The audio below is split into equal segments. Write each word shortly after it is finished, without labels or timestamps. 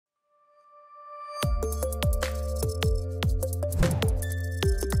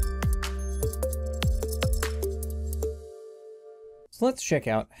So let's check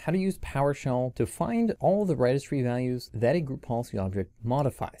out how to use PowerShell to find all the registry values that a group policy object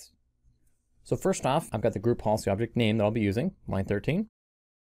modifies. So first off, I've got the group policy object name that I'll be using, line 13.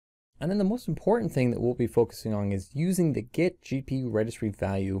 And then the most important thing that we'll be focusing on is using the Get-GPRegistry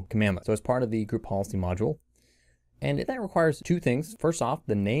Value commandlet. So as part of the group policy module. And that requires two things. First off,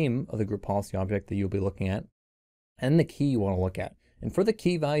 the name of the group policy object that you'll be looking at, and the key you want to look at. And for the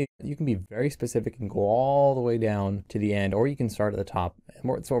key value, you can be very specific and go all the way down to the end, or you can start at the top.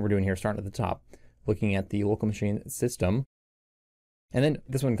 That's what we're doing here, starting at the top, looking at the local machine system. And then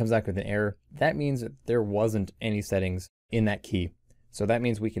this one comes back with an error. That means that there wasn't any settings in that key. So that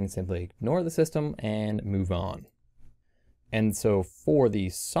means we can simply ignore the system and move on. And so for the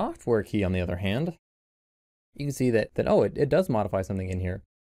software key, on the other hand, you can see that it does modify something in here.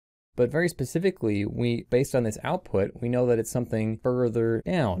 But very specifically, based on this output, we know that it's something further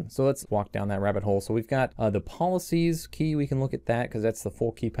down. So let's walk down that rabbit hole. So we've got the policies key. We can look at that because that's the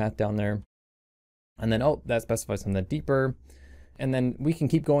full key path down there. And then, that specifies something deeper. And then we can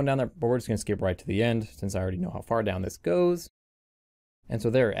keep going down there, but we're just going to skip right to the end since I already know how far down this goes. And so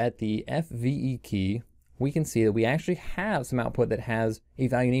there at the FVE key, we can see that we actually have some output that has a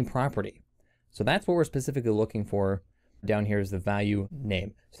value name property. So that's what we're specifically looking for. Down here is the value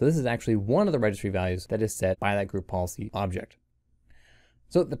name. So this is actually one of the registry values that is set by that group policy object.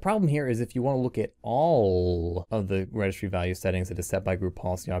 So the problem here is if you want to look at all of the registry value settings that is set by group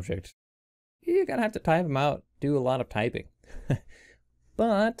policy object, you're going to have to type them out, do a lot of typing.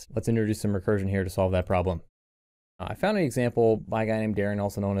 But let's introduce some recursion here to solve that problem. I found an example by a guy named Darren,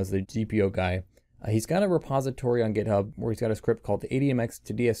 also known as the GPO guy. He's got a repository on GitHub where he's got a script called ADMX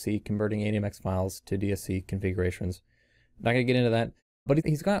to DSC, converting ADMX files to DSC configurations. Not going to get into that, but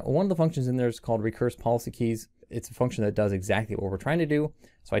he's got one of the functions in there is called recurse policy keys. It's a function that does exactly what we're trying to do.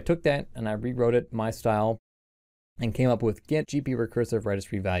 So I took that and I rewrote it my style and came up with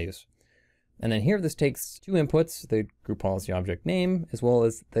Get-GPRegistry Values. And then here this takes two inputs, the group policy object name as well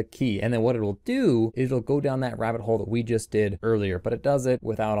as the key. And then what it'll do is it'll go down that rabbit hole that we just did earlier, but it does it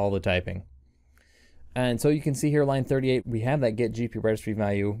without all the typing. And so you can see here, line 38, we have that Get-GPRegistry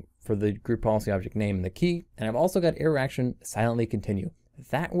value for the group policy object name and the key. And I've also got error action silently continue.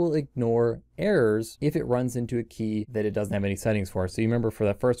 That will ignore errors if it runs into a key that it doesn't have any settings for. So you remember for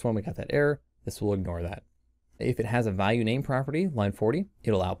the first one, we got that error. This will ignore that. If it has a value name property, line 40,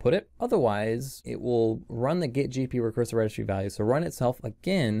 it'll output it. Otherwise, it will run the Get-GPRegistry Value. So run itself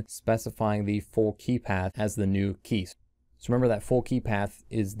again, specifying the full key path as the new keys. So remember that full key path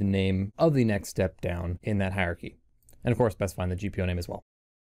is the name of the next step down in that hierarchy. And of course, specifying the GPO name as well.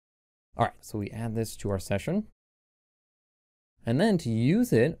 All right, so we add this to our session. And then to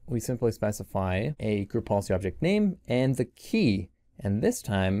use it, we simply specify a group policy object name and the key. And this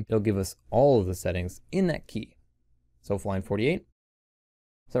time it'll give us all of the settings in that key. So for line 48,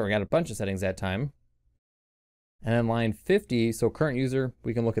 so we got a bunch of settings that time. And then line 50, so current user,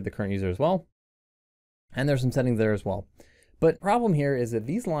 we can look at the current user as well. And there's some settings there as well. But problem here is that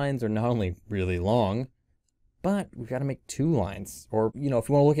these lines are not only really long, but we've got to make two lines. Or, if we want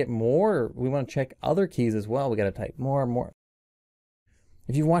to look at more, we want to check other keys as well. We got to type more and more.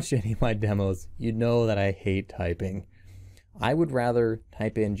 If you've watched any of my demos, you know that I hate typing. I would rather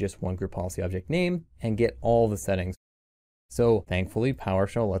type in just one group policy object name and get all the settings. So thankfully,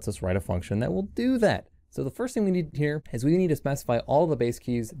 PowerShell lets us write a function that will do that. So the first thing we need here is we need to specify all the base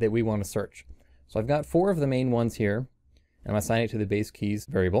keys that we want to search. So I've got 4 of the main ones here, and I'm assigning it to the base keys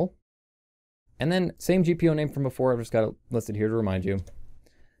variable. And then same GPO name from before, I've just got it listed here to remind you.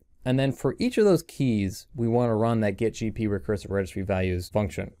 And then for each of those keys, we want to run that Get-GPRegistry Values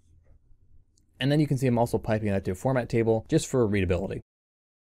function. And then you can see I'm also piping that to a format table just for readability.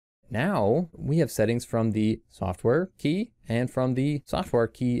 Now we have settings from the software key and from the software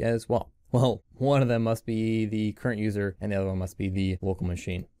key as well. Well, one of them must be the current user and the other one must be the local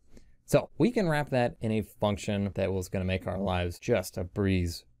machine. So we can wrap that in a function that was going to make our lives just a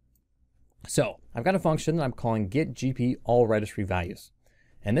breeze. So I've got a function that I'm calling Get-GPRegistry Values.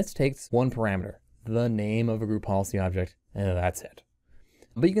 And this takes one parameter, the name of a group policy object, and that's it.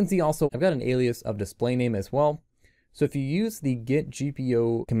 But you can see also, I've got an alias of display name as well. So if you use the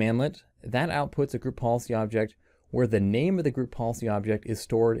Get-GPO commandlet, that outputs a group policy object where the name of the group policy object is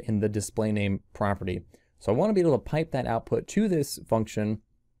stored in the display name property. So I want to be able to pipe that output to this function.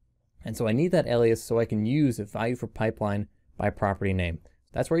 And so I need that alias so I can use a value for pipeline by property name.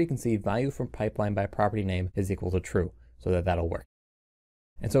 That's where you can see value from pipeline by property name is equal to true, so that'll work.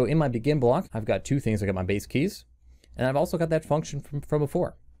 And so in my begin block, I've got two things. I've got my base keys, and I've also got that function from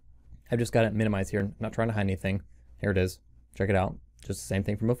before. I've just got it minimized here. I'm not trying to hide anything. Here it is. Check it out. Just the same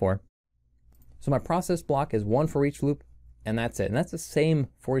thing from before. So my process block is 1 for each loop, and that's it. And that's the same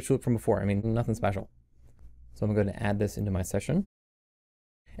for each loop from before. I mean, nothing special. So I'm going to add this into my session.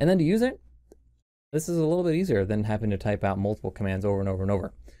 And then to use it, this is a little bit easier than having to type out multiple commands over and over and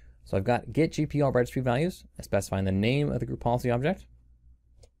over. So I've got Get-GPRegistry Values, specifying the name of the group policy object.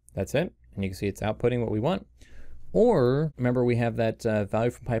 That's it. And you can see it's outputting what we want. Or remember, we have that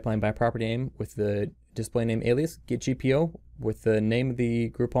value from pipeline by property name with the display name alias, Get-GPO, with the name of the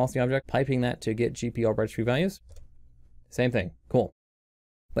group policy object, piping that to Get-GPRegistry Values. Same thing. Cool.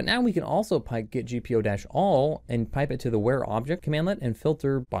 But now we can also pipe Get-GPO-all and pipe it to the where object commandlet and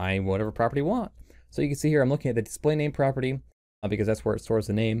filter by whatever property we want. So you can see here I'm looking at the display name property because that's where it stores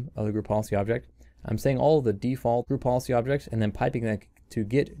the name of the group policy object. I'm saying all of the default group policy objects and then piping that to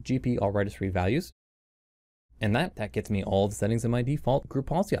Get-GPRegistry Values. And that gets me all the settings in my default group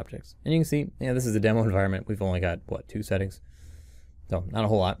policy objects. And you can see, this is a demo environment. We've only got, what, 2 settings? So not a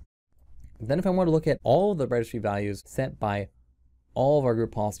whole lot. Then if I want to look at all of the registry values set by all of our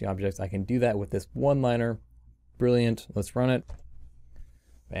group policy objects, I can do that with this one-liner. Brilliant. Let's run it.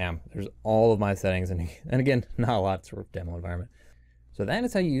 Bam. There's all of my settings. And again, not a lot for a demo environment. So that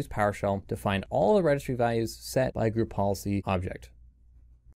is how you use PowerShell to find all the registry values set by a group policy object.